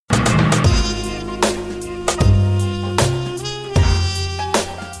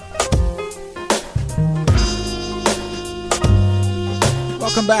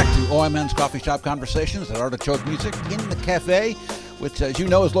back to OMN's Coffee Shop Conversations at Artichoke Music in the Cafe, which, as you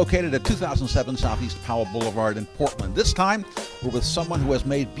know, is located at 2007 Southeast Powell Boulevard in Portland. This time, we're with someone who has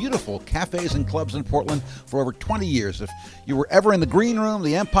made beautiful cafes and clubs in Portland for over 20 years. If you were ever in the Green Room,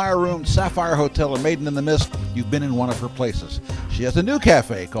 the Empire Room, Sapphire Hotel, or Maiden in the Mist, you've been in one of her places. She has a new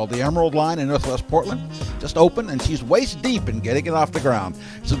cafe called the Emerald Line in Northwest Portland, just opened, and she's waist deep in getting it off the ground.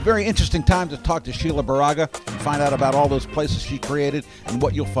 It's a very interesting time to talk to Sheila Baraga and find out about all those places she created and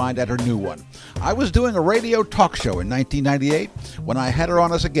what you'll find at her new one. I was doing a radio talk show in 1998 when I had her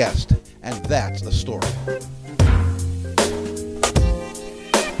on as a guest, and that's the story.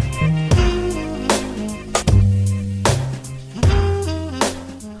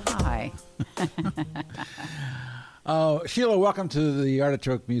 Hi. Sheila, welcome to the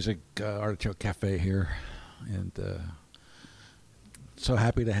Artichoke Music, Artichoke Cafe here, and so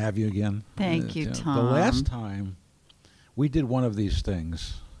happy to have you again. Thank you, Tom. The last time we did one of these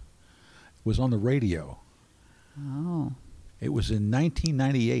things was on the radio. Oh. It was in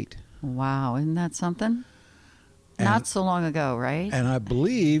 1998. Wow, isn't that something? And, Not so long ago, right? And I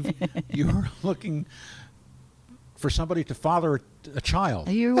believe you were looking for somebody to father a child.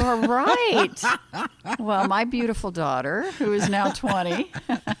 You are right. Well, my beautiful daughter, who is now 20,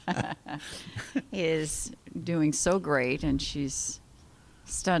 is doing so great, and she's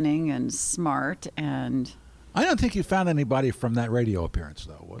stunning and smart. And I don't think you found anybody from that radio appearance,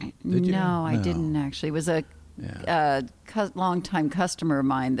 though. Did you? No, I didn't actually. It was a long-time customer of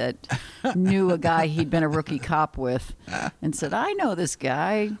mine that knew a guy he'd been a rookie cop with and said, I know this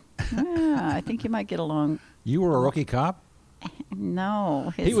guy. I think you might get along. You were a rookie cop?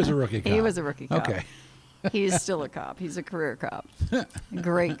 No. He was a rookie cop. He was a rookie cop. Okay. He's still a cop. He's a career cop.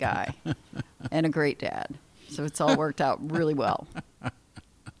 Great guy. And a great dad. So it's all worked out really well.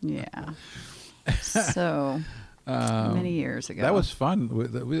 Yeah. So many years ago. That was fun.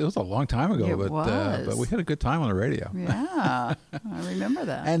 It was a long time ago. It but we had a good time on the radio. Yeah. I remember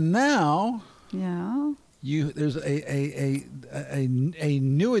that. And now yeah. there's a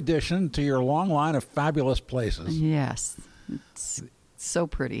new addition to your long line of fabulous places. Yes. It's so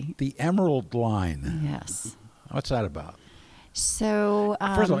pretty. The Emerald Line. Yes. What's that about? So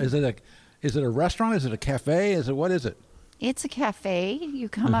First of all, is it a restaurant? Is it a cafe? What is it? It's a cafe. You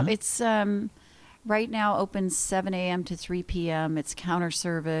come up. It's right now open 7 a.m. to 3 p.m. It's counter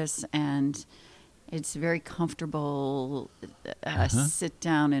service, and it's a very comfortable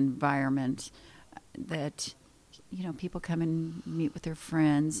sit-down environment that, people come and meet with their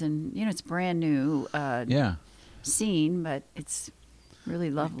friends. And, it's brand new scene, but it's really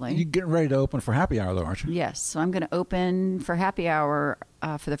lovely. You're getting ready to open for happy hour, though, aren't you? Yes. So I'm going to open for happy hour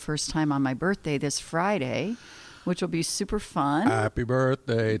for the first time on my birthday this Friday, which will be super fun. Happy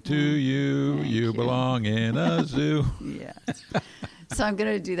birthday to you. Thank You belong in a zoo. Yes. So I'm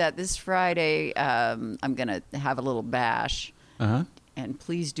going to do that this Friday. I'm going to have a little bash. And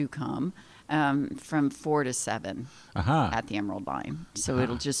please do come from 4 to 7 at the Emerald Line. So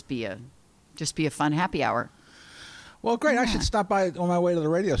it'll just be a fun happy hour. Well, great. Yeah. I should stop by on my way to the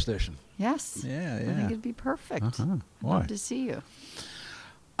radio station. Yes. Yeah. I think it'd be perfect. Why? Love to see you.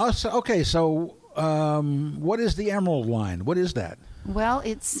 Oh, so okay. So, what is the Emerald Line? What is that? Well,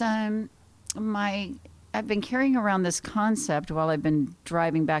 it's I've been carrying around this concept while I've been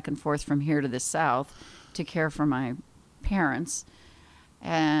driving back and forth from here to the south to care for my parents.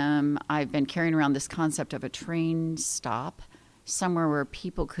 I've been carrying around this concept of a train stop, somewhere where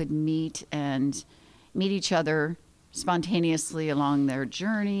people could meet each other spontaneously along their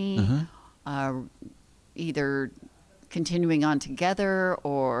journey, either continuing on together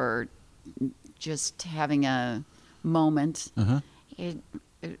or just having a moment.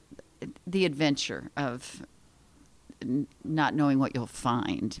 The adventure of not knowing what you'll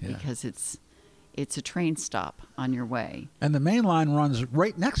find because it's a train stop on your way. And the main line runs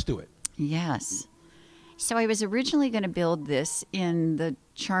right next to it. Yes. So I was originally going to build this in the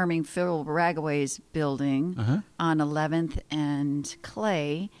charming Phil Ragaway's building on 11th and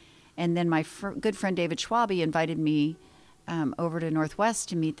Clay. And then my good friend David Schwabe invited me over to Northwest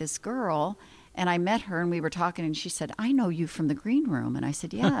to meet this girl. And I met her, and we were talking, and she said, I know you from the Green Room. And I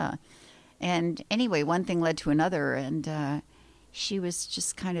said, yeah. And anyway, one thing led to another, and she was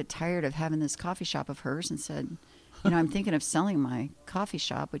just kind of tired of having this coffee shop of hers and said, I'm thinking of selling my coffee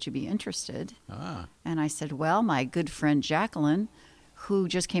shop. Would you be interested? And I said, well, my good friend Jacqueline, who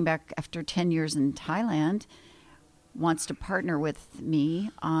just came back after 10 years in Thailand, wants to partner with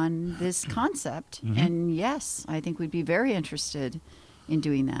me on this concept. And yes, I think we'd be very interested in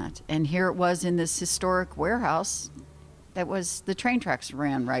doing that. And here it was in this historic warehouse that was the train tracks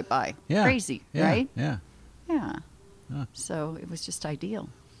ran right by. Yeah. Crazy, Yeah. right? Yeah. Yeah. So it was just ideal.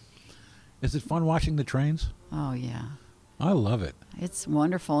 Is it fun watching the trains? Oh, yeah. I love it. It's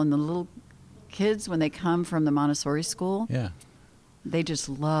wonderful. And the little kids, when they come from the Montessori school, Yeah. they just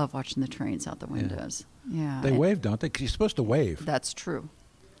love watching the trains out the windows. Yeah. They wave, don't they? 'Cause you're supposed to wave. That's true.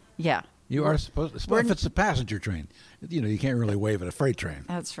 Yeah. You are supposed to. If it's a passenger train, you can't really wave at a freight train.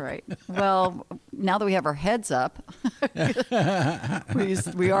 That's right. Well, now that we have our heads up,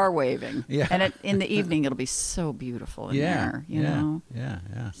 we are waving. Yeah. And in the evening, it'll be so beautiful in there, you know.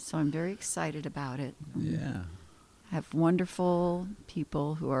 Yeah. So I'm very excited about it. Yeah. I have wonderful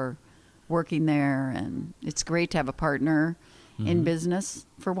people who are working there, and it's great to have a partner in business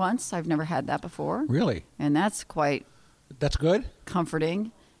for once. I've never had that before. Really? And that's quite That's good?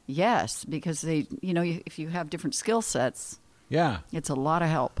 comforting. Yes, because if you have different skill sets, Yeah. it's a lot of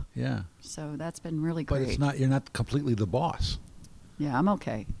help. Yeah. So that's been really But great. you're not completely the boss. Yeah, I'm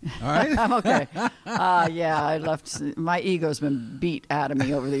okay. All right? I'm okay. Yeah, my ego's been beat out of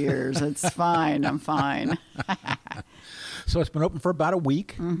me over the years. It's fine. I'm fine. So it's been open for about a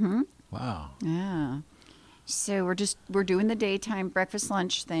week. Mm-hmm. Wow. Yeah. So we're doing the daytime breakfast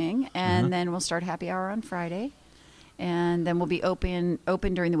lunch thing, and then we'll start happy hour on Friday. And then we'll be open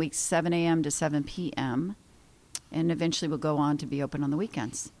during the week, 7 a.m. to 7 p.m. And eventually we'll go on to be open on the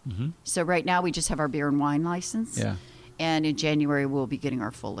weekends. Mm-hmm. So right now we just have our beer and wine license. Yeah. And in January we'll be getting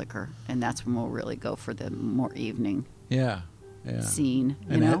our full liquor. And that's when we'll really go for the more evening Yeah. scene,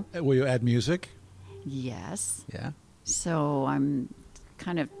 And will you add music? Yes. Yeah. So I'm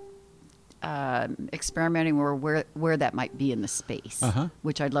kind of experimenting where that might be in the space,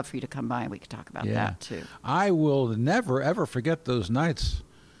 which I'd love for you to come by and we could talk about that too. I will never, ever forget those nights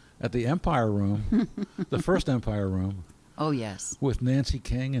at the Empire Room, the first Empire Room, Oh, yes. with Nancy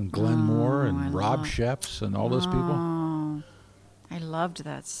King and Glenn Moore and Rob Sheps and all those people. Oh, I loved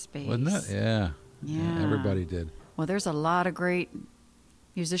that space. Wasn't it? Yeah. Yeah. Everybody did. Well, there's a lot of great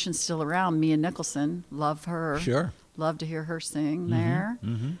musicians still around. Mia Nicholson, love her. Sure. Love to hear her sing there.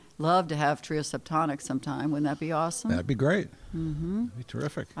 Mm-hmm. Love to have Trio Septonic sometime. Wouldn't that be awesome? That'd be great. Mm-hmm. That'd be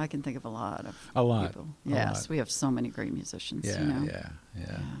terrific. I can think of a lot of A lot. people. A Yes, lot. we have so many great musicians. Yeah, you know?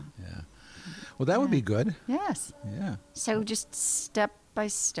 yeah. Well, that would be good. Yes. Yeah. So just step by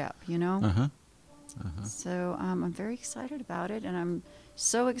step, you know? Uh-huh. So I'm very excited about it, and I'm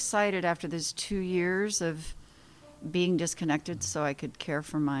so excited after these 2 years of being disconnected so I could care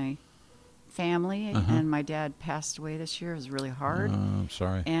for my family. And my dad passed away this year. It was really hard. I'm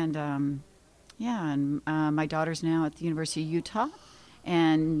sorry. And my daughter's now at the University of Utah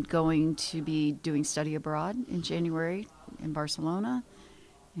and going to be doing study abroad in January in Barcelona,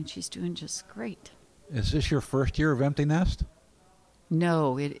 and she's doing just great. Is this your first year of Empty Nest?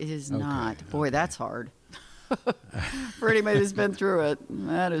 No, it is Okay, not. Boy, okay. that's hard. For anybody who's been through it,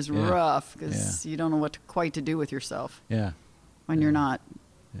 that is Yeah, rough because you don't know what quite to do with yourself Yeah. when you're not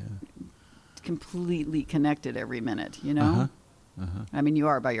Yeah. completely connected every minute, you know? I mean, you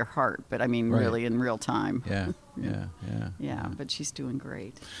are by your heart, but I mean, Right. really in real time. Yeah. Yeah, but she's doing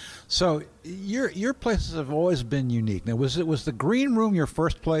great. So your places have always been unique. Now, was the Green Room your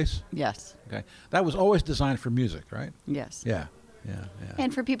first place? Yes, Okay. That was always designed for music, right? yes. Yeah.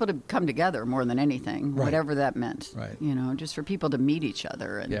 And for people to come together more than anything, Right. whatever that meant. Right. You know, just for people to meet each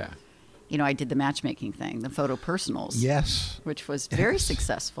other. And, Yeah. you know, I did the matchmaking thing, the photo personals. Yes. Which was very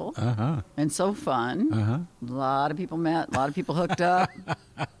successful Uh-huh. and so fun. Uh-huh. A lot of people met, a lot of people hooked up.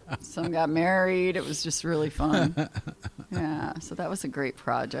 Some got married. It was just really fun. Yeah, so that was a great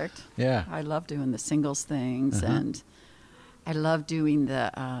project. Yeah. I love doing the singles things, and I love doing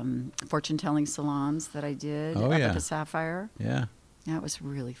the fortune-telling salons that I did Oh, up yeah. at the Sapphire. Yeah. That was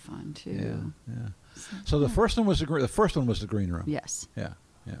really fun too. Yeah. So the first one was the Green Room. Yes. Yeah.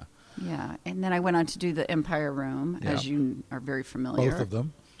 Yeah, and then I went on to do the Empire Room, as Yeah. you are very familiar. Both of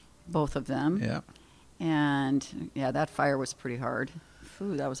them. Both of them. Yeah. And yeah, that fire was pretty hard.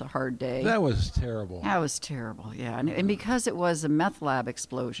 Ooh, that was a hard day. That was terrible. That was terrible, yeah. And because it was a meth lab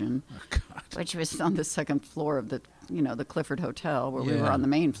explosion, Oh, God. which was on the second floor of the Clifford Hotel, where we were Yeah. on the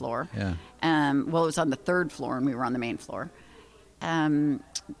main floor. Yeah. Well, it was on the third floor, and we were on the main floor.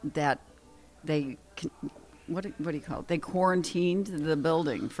 That they, what do you call it? They quarantined the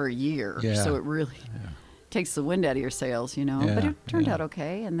building for a year, Yeah. so it really takes the wind out of your sails, you know. But Yeah, it turned yeah. out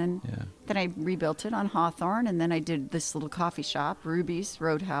okay, and then I rebuilt it on Hawthorne, and then I did this little coffee shop, Ruby's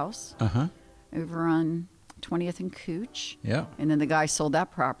Roadhouse, Uh-huh. over on 20th and Cooch. Yeah. And then the guy sold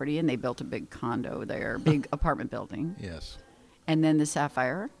that property, and they built a big condo there, big apartment building. Yes. And then the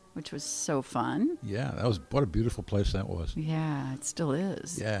Sapphire, which was so fun. Yeah. What a beautiful place that was. Yeah, it still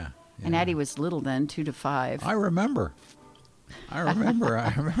is. Yeah. And Addie was little then, 2 to 5, I remember.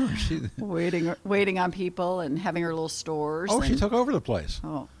 She. waiting on people and having her little stores. Oh, she and- took over the place.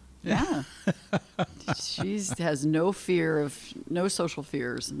 Oh, Yeah. She has no social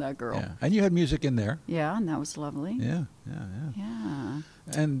fears, that girl. Yeah. And you had music in there. Yeah, and that was lovely. Yeah. Yeah.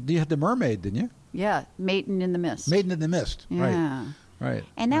 And you had The Mermaid, didn't you? Yeah, Maiden in the Mist. Maiden in the Mist. Yeah. Right.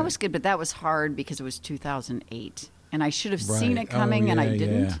 And that right. was good, but that was hard because it was 2008. And I should have seen Right. it coming, and I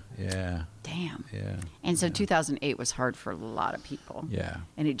didn't. Yeah. Damn. Yeah. And so 2008 was hard for a lot of people. Yeah.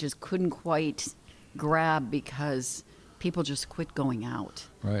 And it just couldn't quite grab because people just quit going out.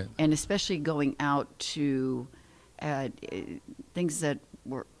 Right. And especially going out to things that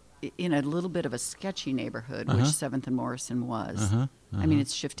were in a little bit of a sketchy neighborhood, which 7th and Morrison was. I mean,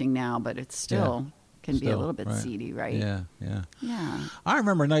 it's shifting now, but it still can be a little bit seedy, right? Yeah. Yeah. I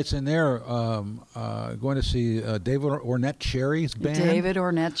remember nights in there going to see David Ornette Cherry's band. David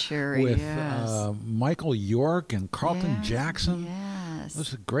Ornette Cherry, with yes. Michael York and Carlton Jackson. Yes. It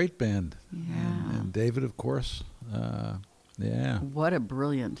was a great band. Yeah. And David, of course. Yeah. What a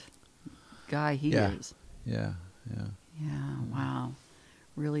brilliant guy he is. Yeah. Yeah, wow.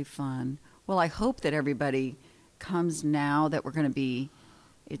 Really fun. Well, I hope that everybody comes now that we're going to be,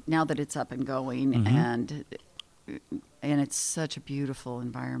 now that it's up and going, and it's such a beautiful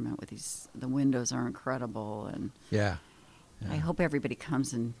environment with the windows are incredible, and Yeah. I hope everybody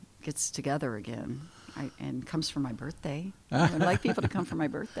comes and gets together again, and comes for my birthday. I would like people to come for my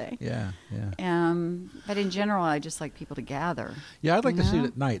birthday. Yeah. But in general, I just like people to gather. Yeah, I'd like to see it know?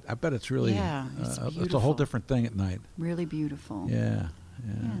 at night. I bet it's really, It's it's a whole beautiful. different thing at night. Really beautiful. Yeah.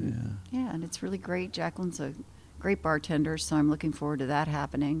 Yeah, and it's really great. Jacqueline's a great bartender, so I'm looking forward to that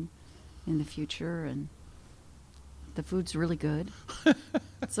happening in the future. And the food's really good.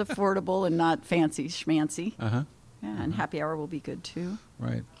 It's affordable and not fancy schmancy. Uh-huh. Yeah, and happy hour will be good too.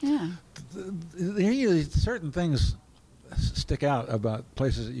 Right. Yeah. Certain things stick out about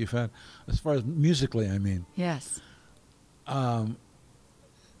places that you've had, as far as musically, I mean. Yes. The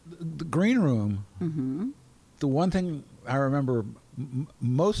green room, the one thing I remember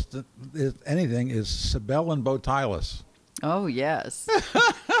most, if anything, is Sibel and Bo Tylis. Oh, yes.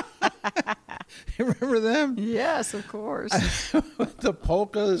 You remember them? Yes, of course. The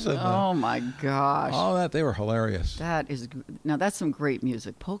polkas and Oh, my gosh. all that. They were hilarious. Now that's some great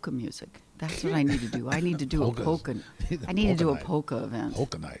music, polka music. That's what I need to do. I need to do a Polkas. polka. The I need to do a night. polka event.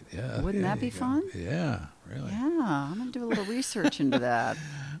 Polka night, yeah. Wouldn't There that be you go. fun? Yeah, really. Yeah, I'm going to do a little research into that.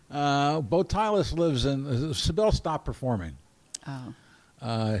 Bo Tylis lives in. Sibel stopped performing. Oh.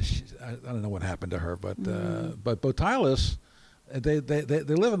 I don't know what happened to her, but Bo Tylis, they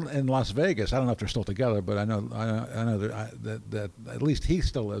live in Las Vegas. I don't know if they're still together, but I know that at least he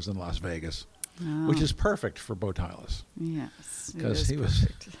still lives in Las Vegas, which is perfect for Bo Tylis. Yes. Because he was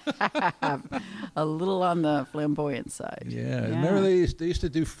a little on the flamboyant side. Yeah. Remember they used to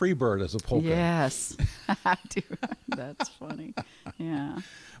do Freebird as a polka. Yes. I do. That's funny. Yeah.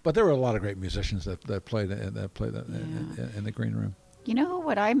 But there were a lot of great musicians that played in the green room. You know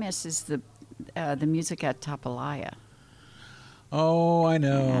what I miss is the music at Tapalaya. Oh, I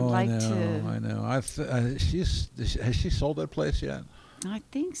know. I'd like I know. Has she sold that place yet? I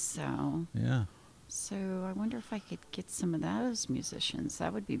think so. Yeah. So I wonder if I could get some of those musicians.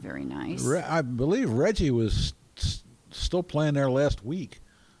 That would be very nice. I believe Reggie was still playing there last week.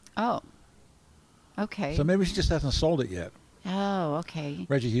 Oh. Okay. So maybe she just hasn't sold it yet. Oh, okay.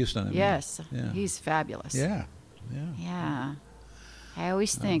 Reggie Houston. I mean. Yes. Yeah. He's fabulous. Yeah. Yeah. I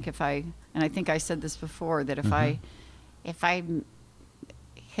always think and I think I said this before, that if I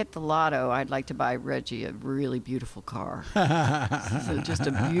hit the lotto, I'd like to buy Reggie a really beautiful car. So just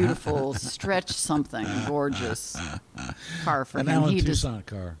a beautiful stretch something gorgeous car for An him. Alan Toussaint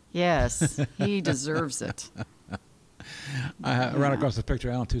car. Yes, he deserves it. I ran across a picture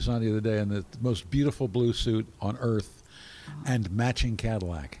of Alan Toussaint the other day in the most beautiful blue suit on earth and matching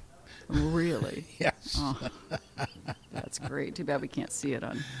Cadillac. Really? Yes. Oh, that's great. Too bad we can't see it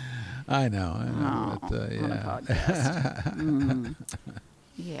on I know. But, on a podcast.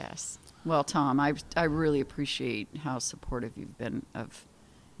 Yes. Well, Tom, I really appreciate how supportive you've been of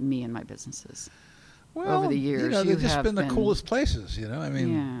me and my businesses over the years. They've just been the coolest places, I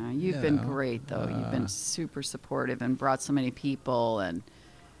mean. Yeah, you've been great, though. You've been super supportive and brought so many people and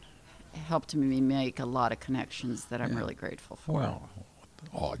helped me make a lot of connections that I'm really grateful for.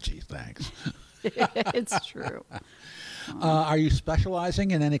 Well, gee, thanks. It's true. Are you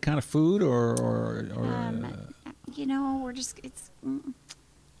specializing in any kind of food or we're just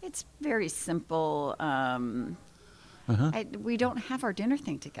it's very simple. We don't have our dinner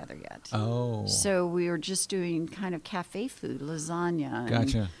thing together yet. Oh. So we were just doing kind of cafe food, lasagna,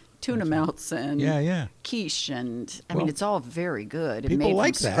 Gotcha. and tuna melts and Yeah. quiche, and I Well, mean, it's all very good. people made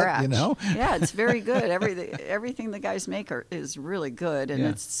like from that, scratch. you know? Yeah, it's very good. Everything the guys make is really good, and Yeah.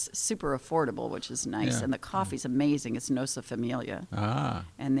 it's super affordable, which is nice. Yeah. And the coffee's amazing. It's Nosa Familia, Ah.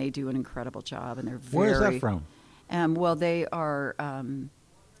 and they do an incredible job. And they're Where is very. that from? Well, they are.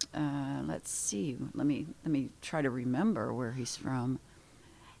 Let's see. Let me try to remember where he's from.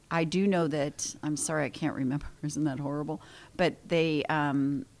 I do know that. I'm sorry, I can't remember. Isn't that horrible? But they are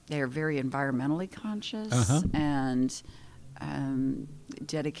very environmentally conscious Uh-huh. and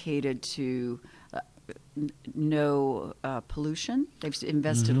dedicated to no pollution. They've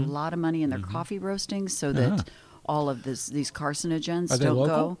invested Mm-hmm. a lot of money in their coffee roasting so that all of these carcinogens Are they don't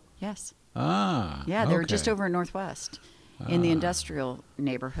local? go. Yes. Ah. Yeah, they're just okay. over in Northwest, in the industrial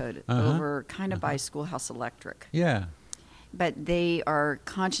neighborhood, over kind of by Schoolhouse Electric. Yeah. But they are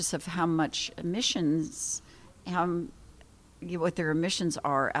conscious of how much emissions, what their emissions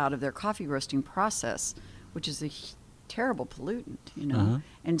are out of their coffee roasting process, which is a terrible pollutant, you know. Uh-huh.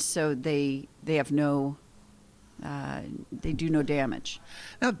 And so they have no, they do no damage.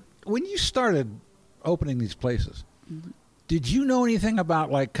 Now, when you started opening these places, Mm-hmm. did you know anything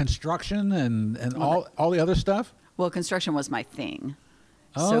about like construction and all the other stuff? Well, construction was my thing.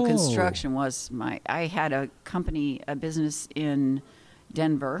 Oh. So construction was I had a company, a business in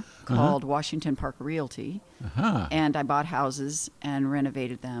Denver called Washington Park Realty. Uh-huh. And I bought houses and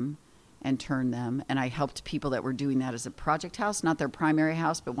renovated them and turned them. And I helped people that were doing that as a project house, not their primary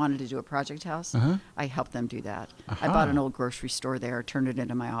house, but wanted to do a project house. I helped them do that. I bought an old grocery store there, turned it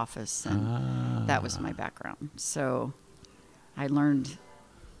into my office, and that was my background. So I learned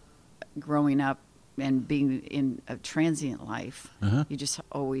growing up and being in a transient life, you just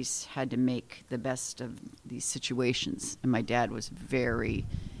always had to make the best of these situations. And my dad was very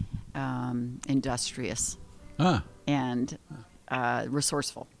industrious and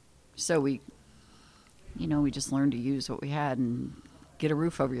resourceful. So we just learned to use what we had and get a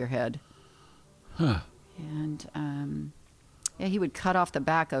roof over your head. And he would cut off the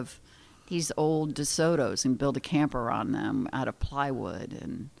back of these old DeSotos and build a camper on them out of plywood,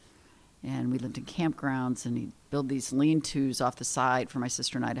 and we lived in campgrounds, and he'd build these lean-tos off the side for my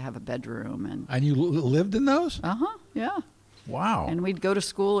sister and I to have a bedroom. And you lived in those? Yeah. Wow. And we'd go to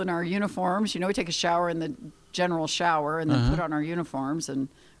school in our uniforms. We'd take a shower in the general shower and then put on our uniforms and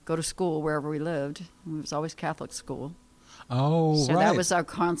go to school wherever we lived. It was always Catholic school. Oh, So right. that was our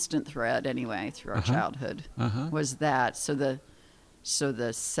constant thread anyway through our childhood. Was that. So the six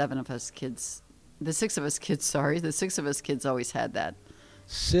of us kids always had that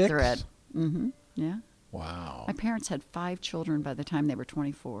 6? thread. Yeah. Wow. My parents had 5 children by the time they were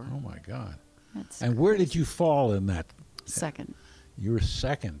 24. Oh, my God. That's And where did crazy. you fall in that? Second. You were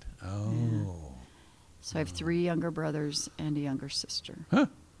second. Oh. So I have 3 younger brothers and a younger sister. Huh.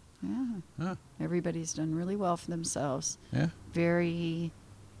 Yeah. Huh. Everybody's done really well for themselves. Yeah. Very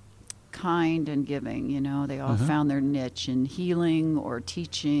kind and giving, They all found their niche in healing or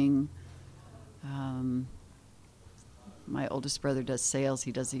teaching. My oldest brother does sales.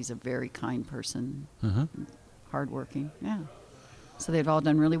 He's a very kind person, hardworking. Yeah. So they've all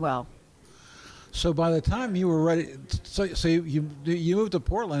done really well. So by the time you were ready, so you moved to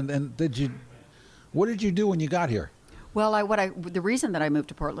Portland, and what did you do when you got here? Well, the reason that I moved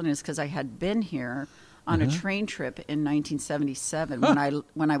to Portland is because I had been here on a train trip in 1977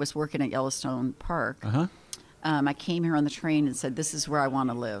 when I was working at Yellowstone Park. I came here on the train and said, "This is where I want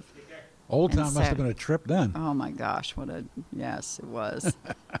to live." Old Town And must have been a trip then. Oh my gosh, yes, it was.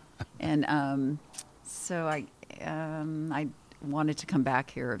 And so I wanted to come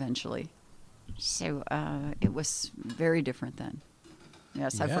back here eventually. So it was very different then.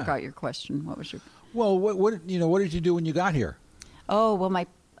 Yes, I Yeah. forgot your question. What was your? Well, what did you do when you got here? Oh,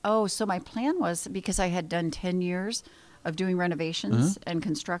 well, so my plan was, because I had done 10 years of doing renovations and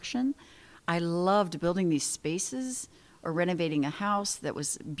construction, I loved building these spaces or renovating a house that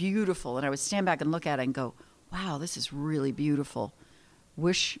was beautiful. And I would stand back and look at it and go, wow, this is really beautiful.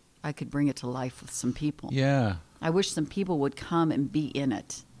 Wish I could bring it to life with some people. Yeah. I wish some people would come and be in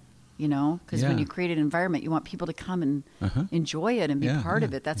it, because when Yeah. you create an environment, you want people to come and enjoy it and be Yeah, part yeah,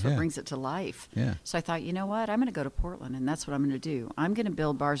 of it. That's yeah. what brings it to life. Yeah. So I thought, you know what? I'm going to go to Portland, and that's what I'm going to do. I'm going to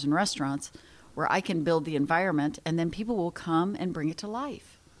build bars and restaurants where I can build the environment, and then people will come and bring it to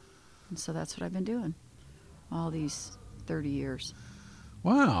life. And so that's what I've been doing all these 30 years.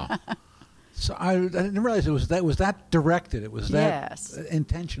 Wow. So I didn't realize it was that directed. It was that Yes.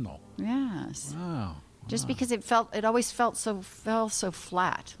 intentional. Yes. Wow. Just because it always fell so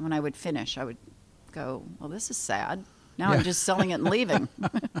flat when I would finish. I would go, well, this is sad. Now Yeah. I'm just selling it and leaving.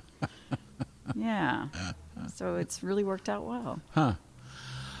 Yeah. So it's really worked out well. Huh.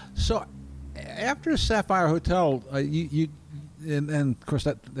 So after Sapphire Hotel, and of course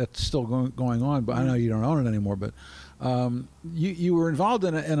that's still going on, but I know you don't own it anymore. But you were involved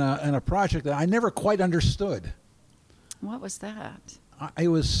in a project that I never quite understood. What was that? It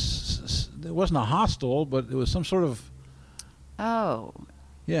wasn't a hostel, but it was some sort of. Oh.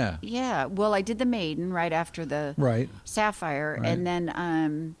 Yeah. Yeah. Well, I did the Maiden right after the Sapphire, Right. and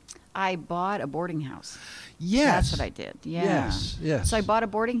then I bought a boarding house. Yes. That's what I did. Yeah. Yes. So I bought a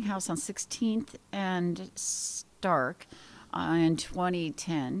boarding house on 16th and Stark in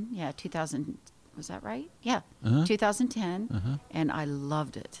 2010. Yeah, 2000. Was that right? Yeah. 2010. And I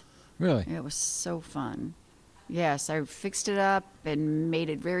loved it. Really? It was so fun. Yes, I fixed it up and made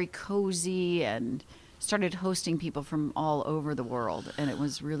it very cozy and started hosting people from all over the world, and it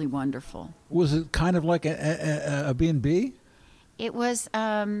was really wonderful. Was it kind of like a B&B? It was,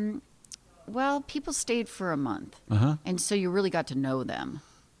 well, people stayed for a month, and so you really got to know them,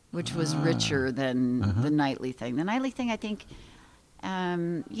 which was richer than the nightly thing. The nightly thing, I think,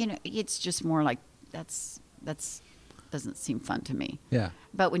 it's just more like that's doesn't seem fun to me. Yeah.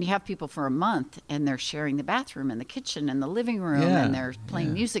 But when you have people for a month and they're sharing the bathroom and the kitchen and the living room and they're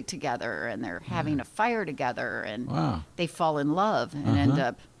playing music together and they're having a fire together and they fall in love and end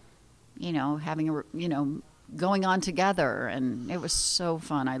up, having going on together, and it was so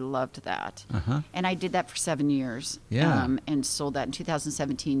fun. I loved that. And I did that for 7 years. And sold that in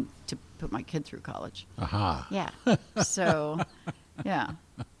 2017 to put my kid through college. Yeah. So, yeah.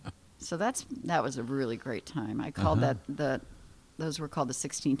 So that was a really great time. I called those were called the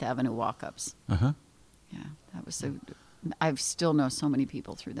 16th Avenue walk-ups. Yeah, that was so. I still know so many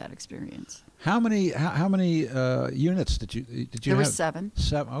people through that experience. How many units did you have? There were 7.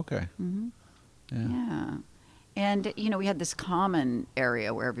 7. Okay. Yeah. And we had this common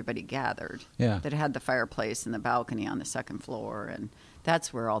area where everybody gathered. Yeah. That had the fireplace and the balcony on the second floor, and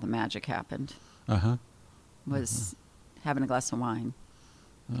that's where all the magic happened. Was having a glass of wine.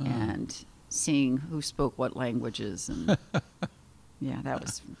 And seeing who spoke what languages, and yeah, that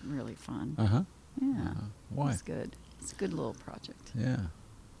was really fun. Yeah, Why? It's good. It's a good little project. Yeah.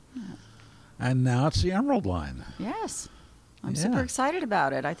 And now it's the Emerald Line. Yes, I'm super excited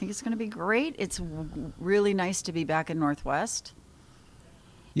about it. I think it's going to be great. It's really nice to be back in Northwest.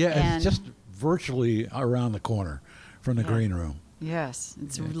 Yeah, and it's just virtually around the corner from the green room. Yes,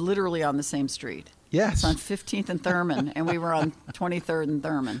 it's literally on the same street. Yes. It's on 15th and Thurman, and we were on 23rd and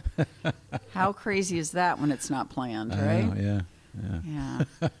Thurman. How crazy is that when it's not planned, right? Yeah.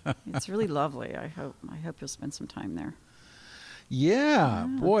 It's really lovely. I hope you'll spend some time there. Yeah.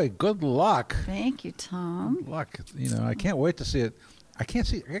 Boy, good luck. Thank you, Tom. Good luck. I can't wait to see it. I can't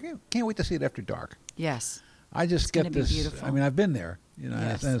wait to see it after dark. Yes. I just It's get gonna be this. beautiful. I mean, I've been there,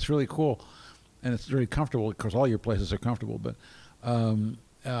 Yes. and it's really cool, and it's really comfortable because all your places are comfortable. But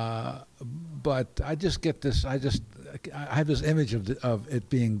I just get this. I have this image of it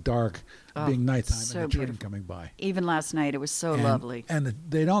being dark, being nighttime, so and the train beautiful. coming by. Even last night, it was so lovely. And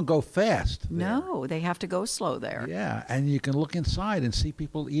they don't go fast. there. No, they have to go slow there. Yeah, and you can look inside and see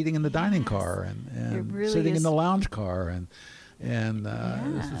people eating in the dining car and really sitting in is. the lounge car, and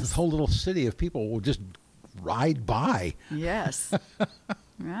this whole little city of people will just ride by. Yes.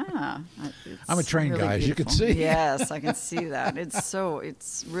 Yeah. I'm a train really guy, as you can beautiful. see. Yes, I can see that. It's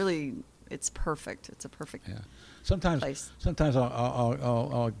perfect. It's a perfect place. Sometimes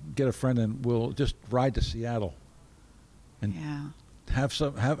I'll get a friend and we'll just ride to Seattle and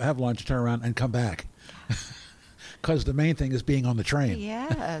have lunch, turn around, and come back. Because the main thing is being on the train.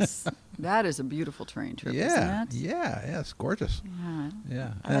 Yes. That is a beautiful train trip, isn't it? Yeah, it's gorgeous.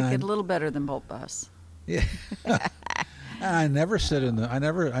 Yeah. I like it a little better than Bolt Bus. Yeah. And I never sit in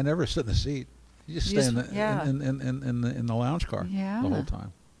the seat. You just stay in the lounge car the whole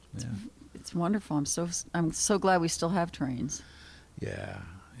time. Yeah. It's wonderful. I'm so glad we still have trains. Yeah.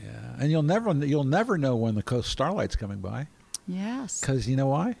 And you'll never know when the Coast Starlight's coming by. Yes. Because you know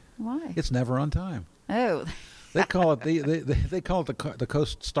why? Why? It's never on time. Oh. They call it they call it the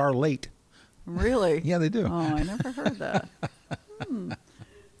Coast Star Late. Really? Yeah, they do. Oh, I never heard that.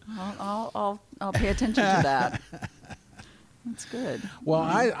 I'll pay attention to that. That's good. Well,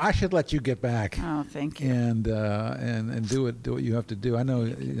 I should let you get back. Oh, thank you. And do what you have to do. I know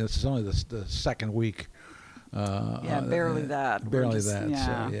it's only the second week. Barely that. Barely Just, that.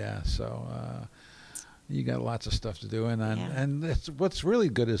 Yeah. So you got lots of stuff to do, and what's really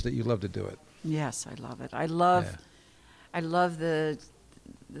good is that you love to do it. Yes, I love it. I love the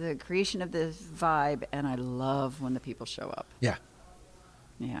creation of the vibe, and I love when the people show up. Yeah.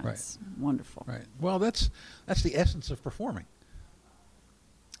 Yeah, Right. It's wonderful. Right. Well, that's the essence of performing.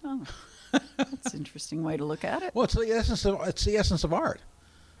 Oh, that's an interesting way to look at it. Well, it's the essence of art.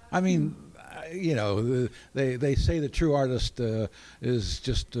 I mean, they say the true artist is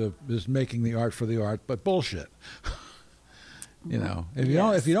just is making the art for the art, but bullshit.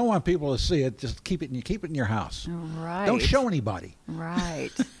 If you don't want people to see it, just keep it in your house. Right. Don't show anybody.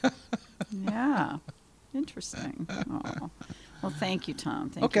 Right. Yeah. Interesting. Oh. Well, thank you, Tom.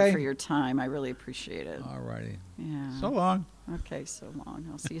 Thank you for your time. I really appreciate it. All righty. Yeah. So long. Okay, so long.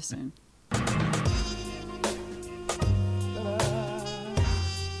 I'll see you soon.